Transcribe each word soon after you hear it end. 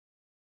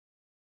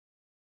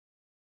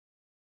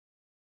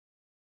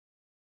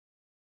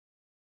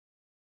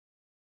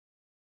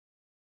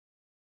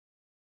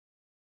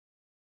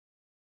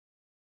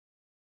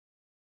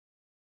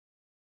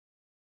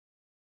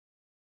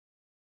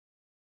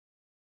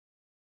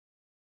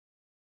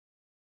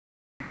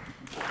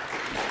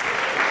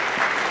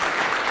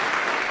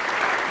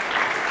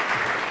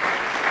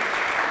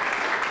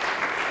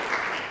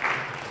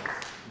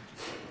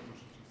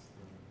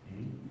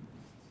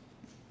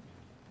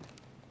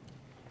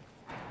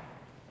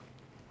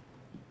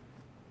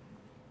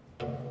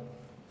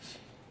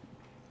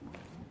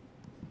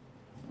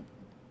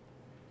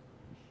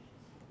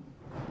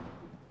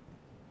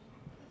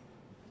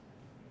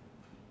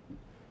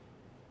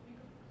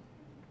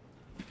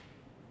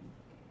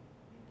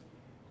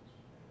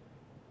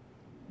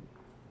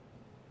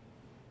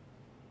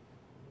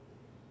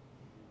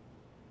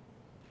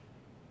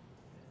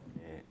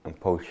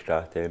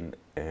Stratton.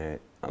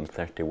 I'm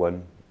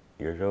 31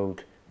 years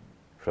old,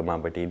 from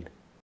Aberdeen.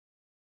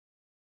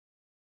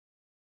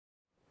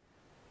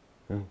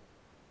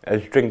 I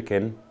was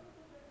drinking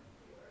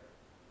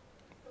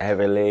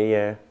heavily,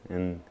 yeah,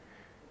 and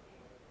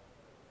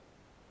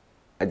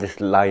I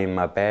just lie in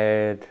my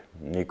bed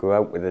and you go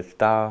out with the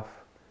staff.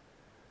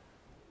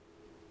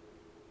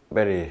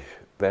 Very,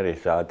 very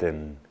sad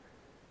and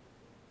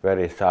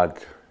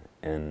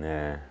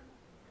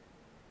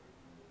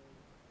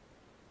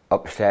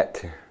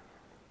upset.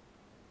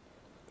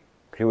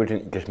 It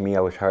wasn't just me I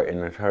was hurting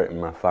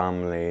my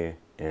family,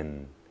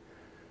 and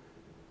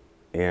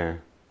yeah,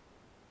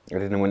 I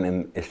didn't want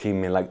them to see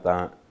me like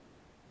that.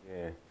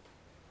 Yeah.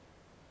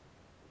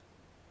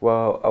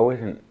 Well, I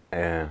wasn't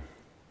had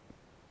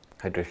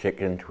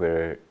restrictions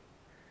where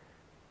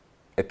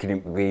I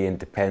couldn't be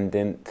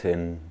independent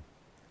and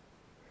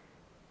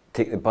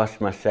take the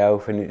bus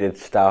myself. I needed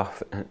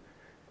staff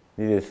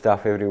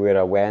everywhere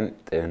I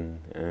went, and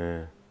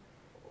I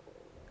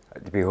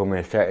had to be home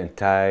at a certain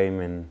time,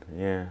 and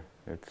yeah,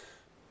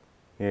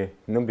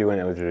 nobody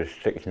wanted those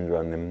restrictions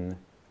on them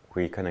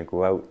where you kind of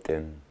go out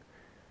and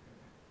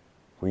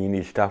where you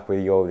need staff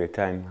with you all the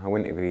time. I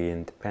wanted to be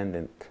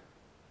independent.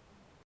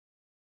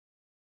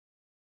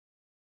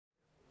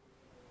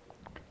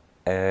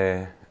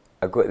 I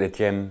go to the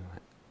gym.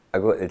 I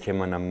go to the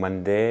gym on a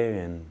Monday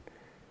and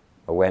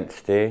a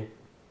Wednesday.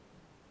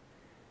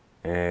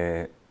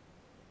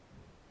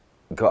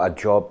 Got a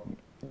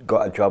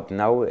job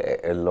now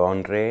at a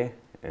laundry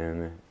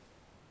and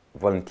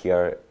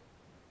volunteer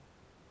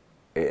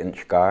at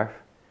Inchgarth.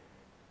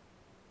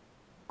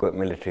 Got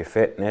military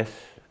fitness.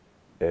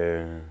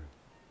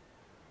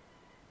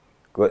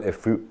 Got the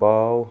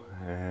football.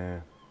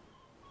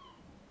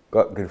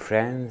 Got good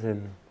friends,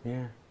 and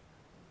yeah.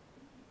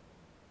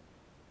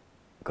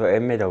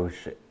 Got medals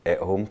at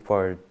home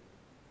for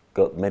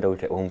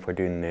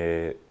doing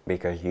the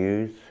Baker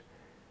Hughes.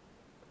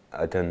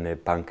 I done the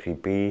Bankery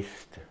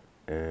Beast,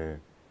 the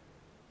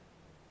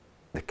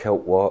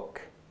Kilt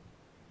Walk.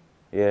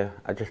 Yeah,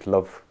 I just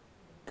love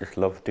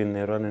doing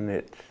the running.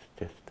 It's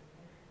just,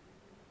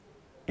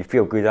 you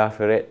feel good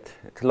after it.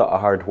 It's a lot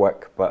of hard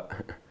work, but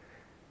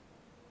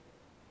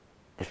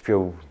just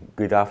feel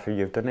good after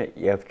you've done it.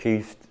 You've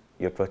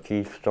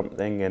achieved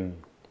something,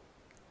 and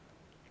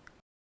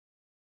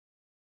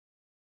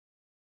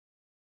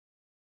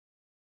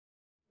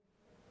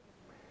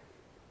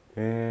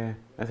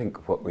I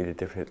think what made a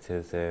difference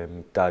is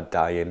Dad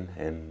dying,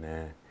 and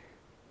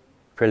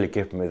really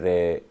gave me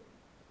the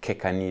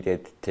kick I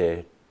needed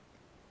to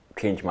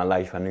change my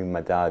life. I knew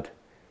my dad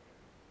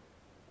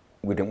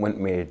wouldn't want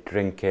me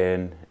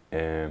drinking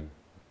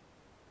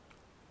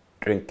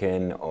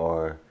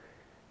or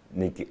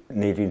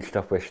needing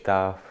stuff with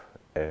staff.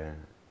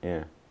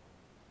 Yeah.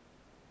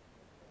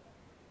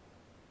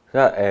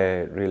 That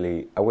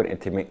really, I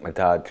wanted to make my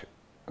dad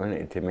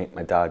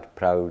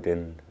proud,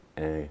 and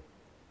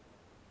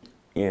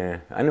yeah,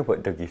 I know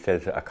what Dougie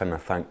says, I kind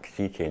of thank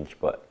Sea Change,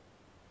 but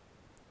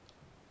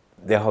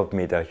they have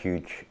made a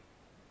huge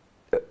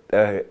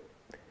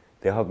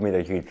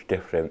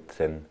difference,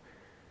 and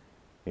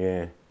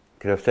yeah,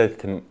 because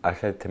I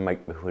said to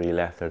Mike before he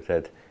left, I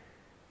said,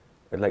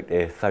 I'd like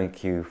to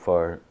thank you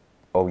for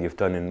all you've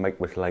done, and Mike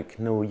was like,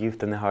 no, you've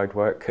done the hard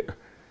work.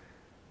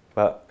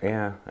 But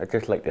yeah, I'd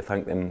just like to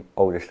thank them,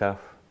 all the staff.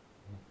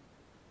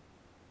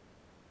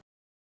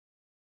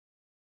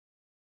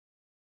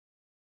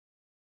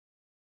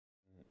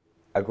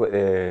 I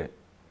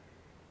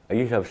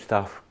used to have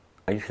staff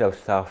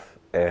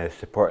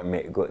supporting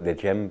me to go to the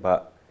gym,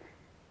 but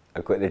I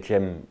go to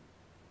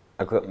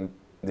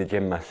the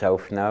gym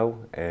myself now.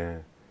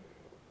 I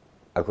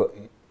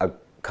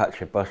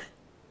catch a bus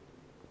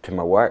to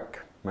my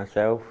work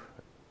myself.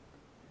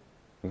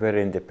 I'm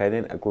very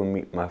independent. I go and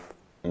meet my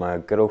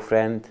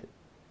girlfriend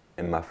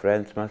and my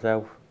friends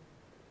myself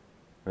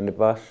on the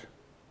bus.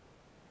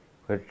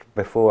 Which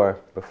before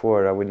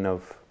I wouldn't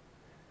have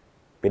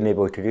been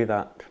able to do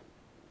that.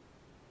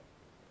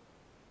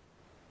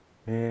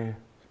 Yeah,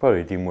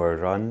 probably do more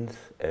runs.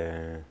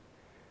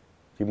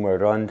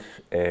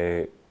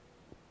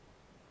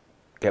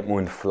 Get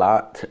more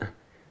flat,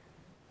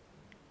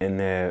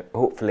 and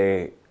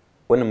hopefully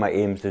one of my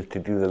aims is to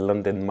do the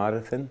London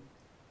Marathon.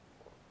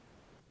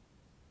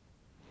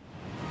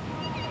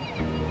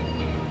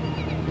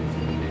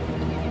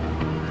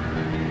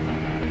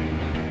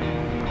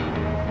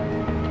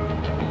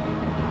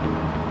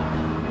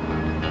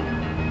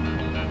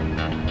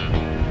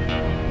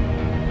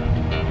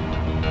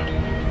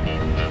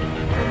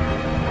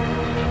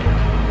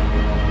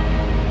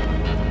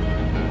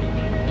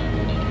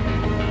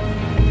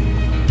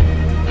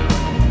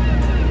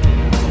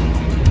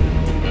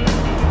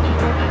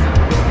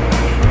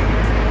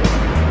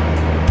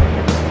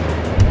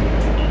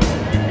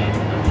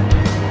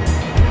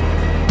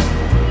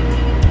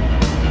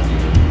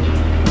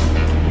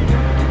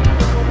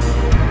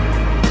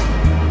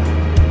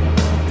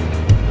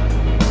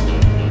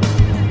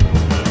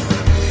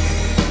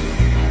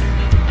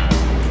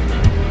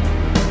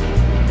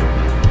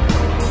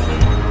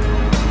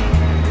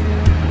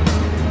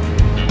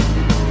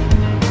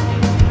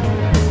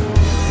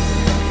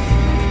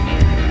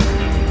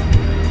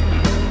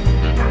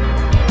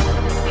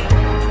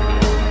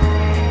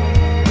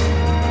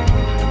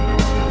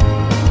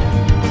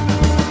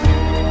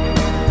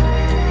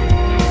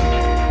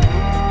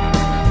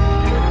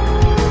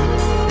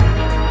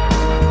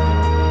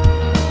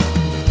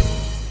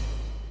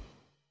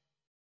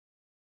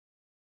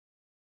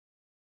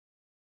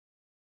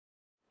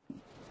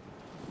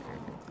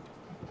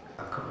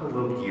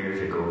 couple of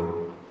years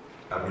ago,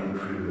 I went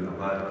through a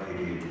bad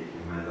period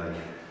in my life.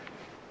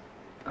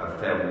 I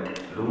felt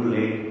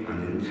lonely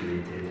and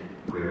insulated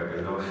where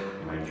I lost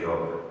my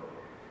job,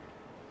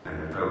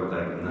 and I felt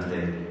like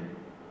nothing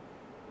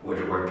was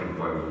working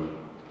for me.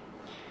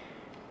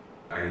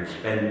 I had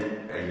spent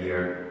a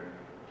year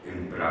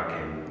in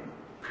Bracken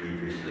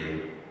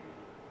previously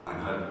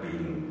and had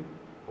been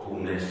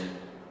homeless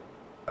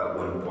at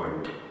one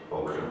point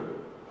also.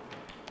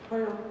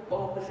 Well,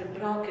 Bob was in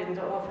Bracken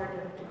that offered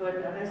him to go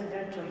into a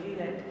residential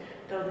unit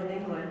down in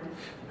England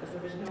because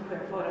there was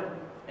nowhere for him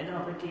in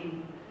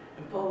Aberdeen,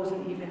 and Paul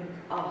wasn't even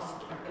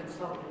asked or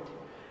consulted.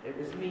 It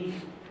was me,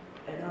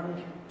 and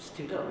I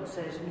stood up and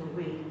says no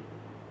way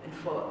and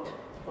fought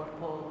for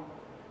Paul,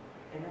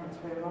 and that's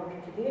where we are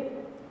today.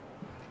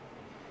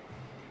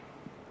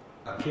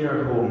 A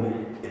care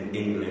home in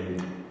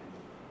England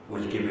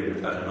was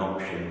given as an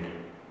option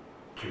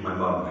to my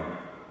mum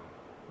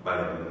by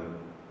a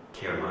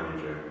care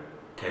manager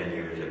 10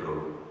 years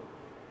ago.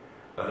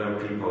 Other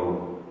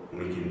people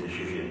making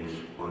decisions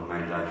on my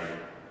life.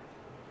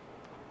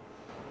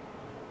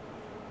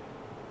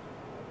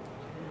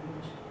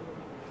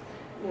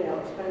 Yeah,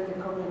 I spent the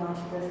coming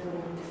asked this when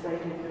we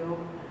decided no,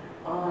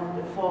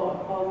 and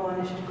thought Paul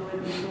managed to go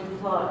into his own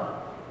flat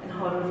in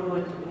Harrow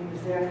Road, and he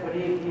was there for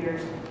 8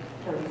 years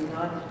till his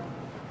dad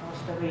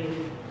passed away.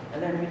 And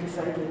then we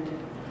decided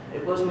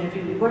it wasn't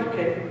really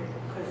working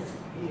because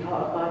he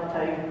had a bad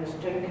time and was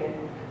drinking,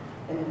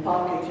 and the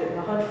package that we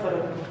had for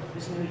him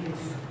was no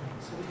use.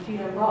 So we took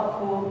him back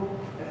home,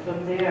 and from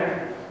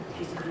there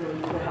he's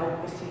grown with the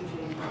help of CJ.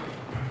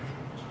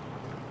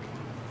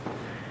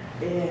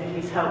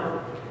 He's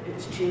helped,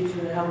 it's changed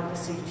with the help of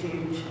CJ,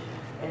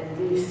 and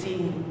they've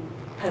seen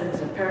him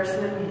as a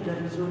person. He's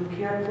done his own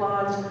care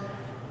plan.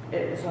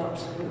 It was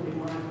absolutely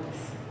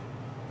marvellous.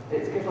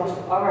 It's given us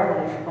our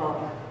life back.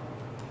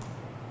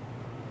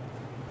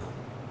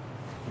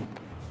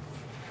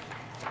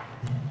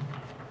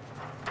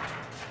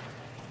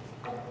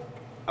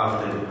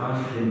 After the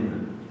passing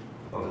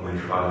of my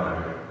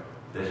father,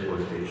 this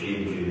was the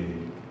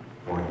changing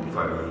point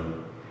for me.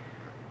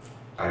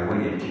 I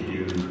wanted to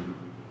do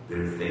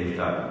the things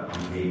that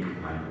would make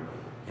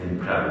him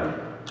proud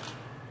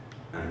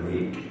and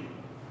make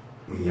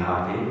me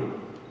happy.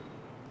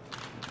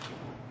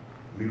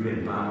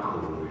 Moving back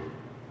home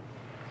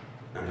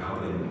and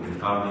having the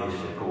family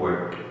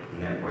support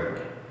network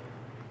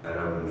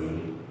around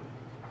me.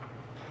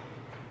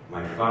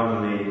 My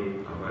family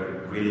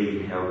have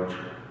really helped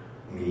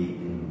me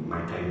in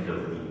my times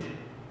of need.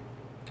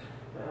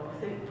 Well, I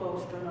think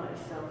Paul's done that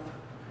himself.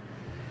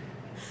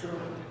 So,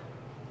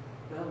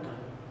 well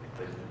done.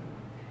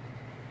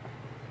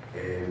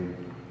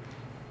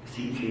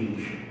 Sea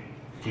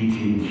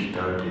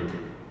started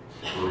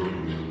supporting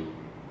me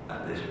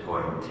at this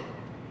point.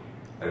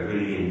 I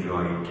really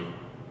enjoyed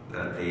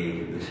that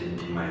they listened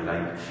to my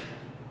likes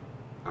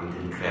and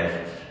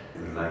interests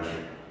in life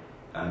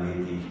and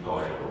made these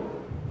possible.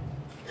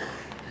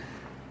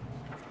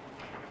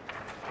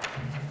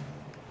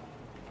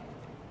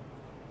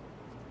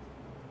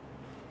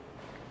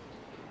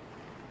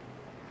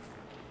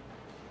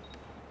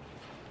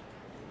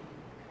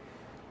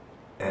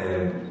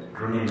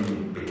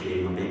 Running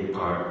became a big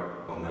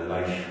part of my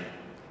life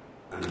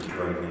and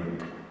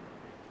enjoyment,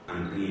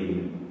 and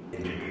being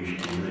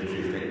introduced to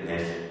military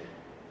fitness,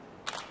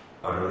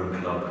 a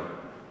running club,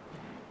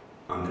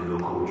 and the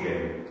local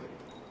gym.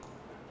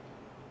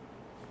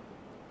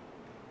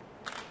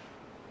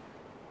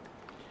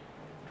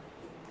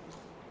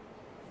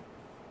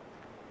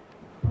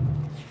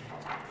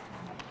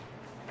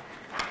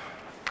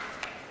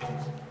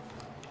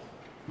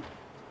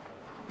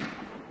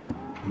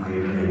 My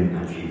running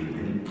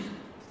achievements.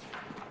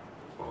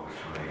 Oh,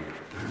 sorry.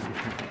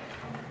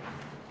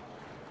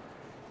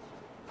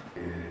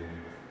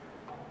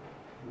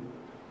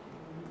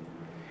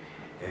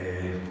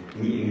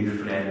 Meeting new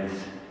friends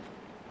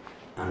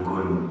and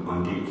going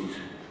on dates,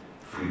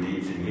 free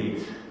dates and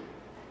mates,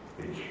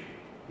 which,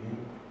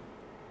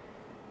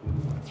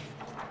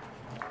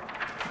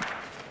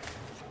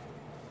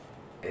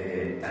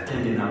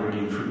 attending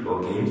Aberdeen football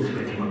games,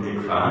 which I'm a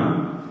big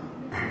fan.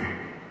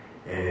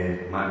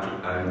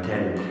 I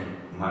attend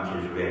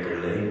matches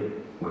regularly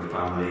with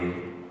family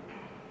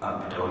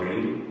at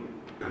Pataudry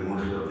and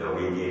most of the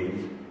away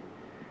games.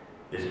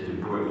 This is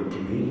important to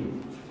me.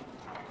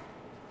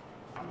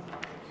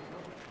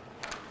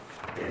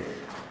 Yes.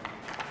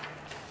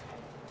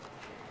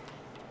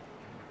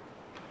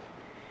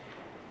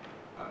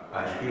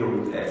 I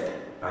feel that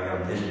I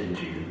am listened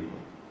to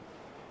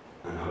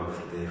and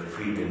have the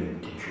freedom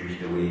to choose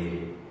the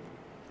way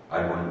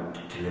I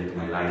want to live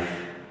my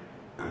life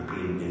and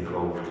being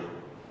involved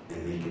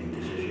in making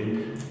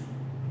decisions.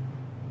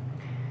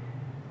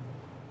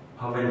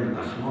 Having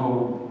a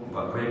small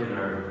but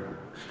regular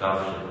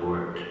staff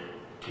support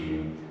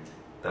team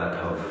that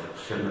have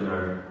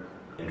similar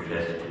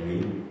interests to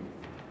me.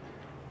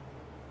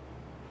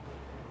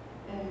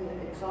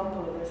 An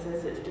example of this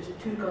is it's just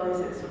 2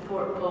 guys that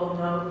support Paul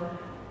now,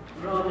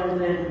 rather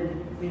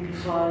than maybe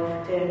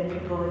 5, 10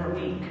 people in a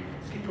week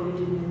people who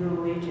didn't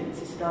know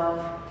agency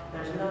staff.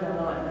 There's none of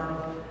that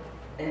now.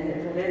 And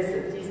if there is,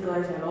 if these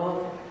guys are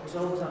off, there's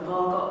always a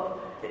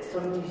backup that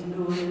somebody's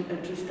known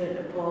and just out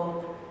the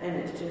ball, and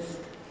it's just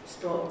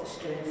stopped the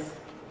stress.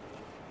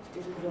 It's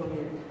just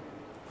brilliant.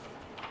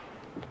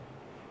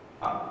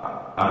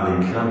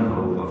 An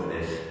example of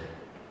this,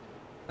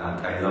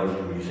 that I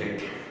love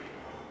music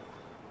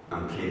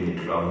and playing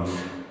the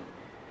drums,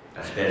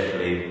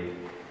 especially.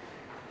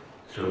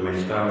 So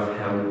my staff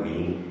helped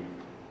me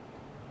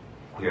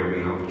where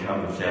we have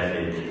jam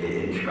sessions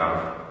in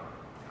Scarf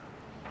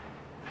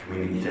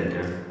Community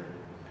Centre,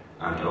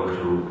 and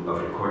also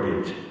I've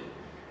recorded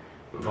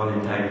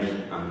Valentine's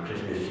and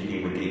Christmas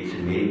CD with dates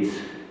and mates,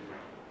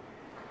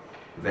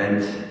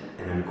 events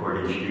in a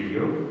recording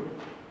studio.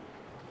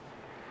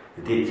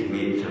 The dates and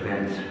mates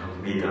events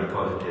have made a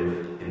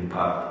positive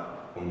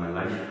impact on my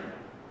life.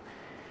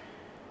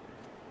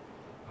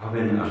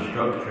 Having a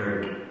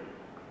structured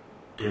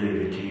daily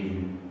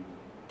routine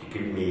to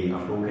give me a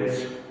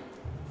focus.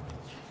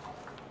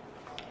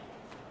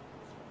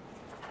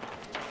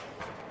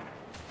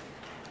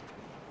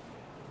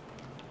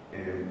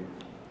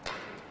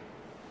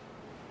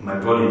 My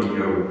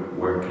volunteer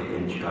work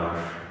in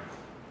Scarf,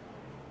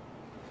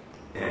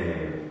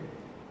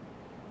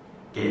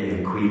 getting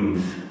the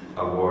Queen's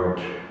Award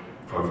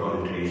for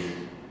voluntary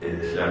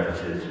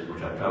services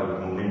was a proud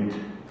moment.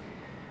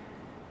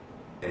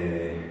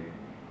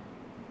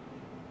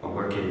 I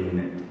work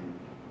in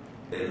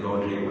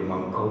laundry with my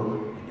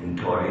uncle in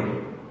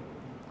Torry.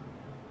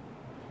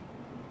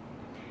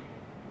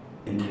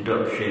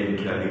 Introduction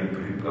to a new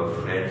group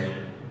of friends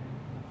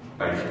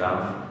by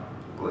staff.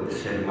 Go to the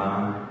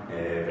cinema,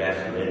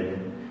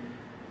 wrestling.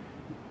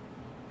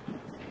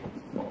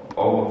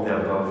 All of the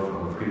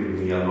above have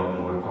given me a lot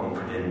more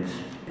confidence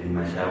in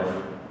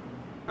myself,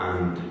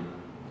 and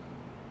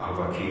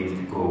I've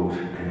achieved goals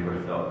I never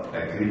thought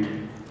I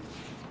could.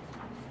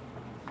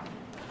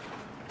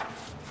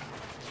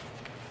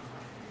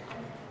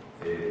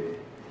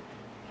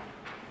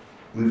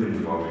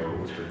 Moving forward,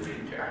 hopes for the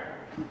future.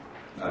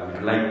 I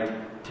would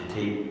like to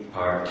take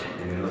part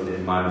in the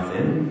London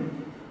Marathon,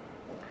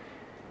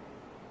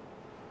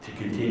 to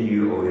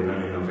continue all the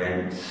running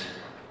events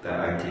that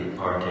I take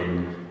part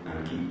in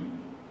and keep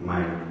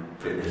my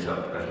fitness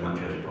up as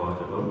much as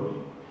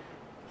possible,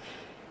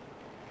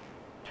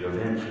 to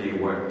eventually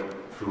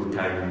work full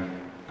time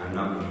and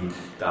not need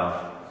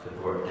staff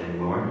support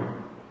anymore,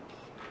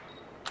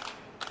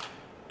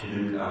 to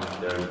look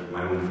after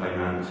my own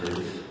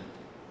finances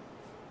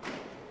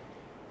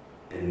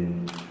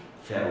and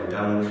settle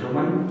down with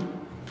someone.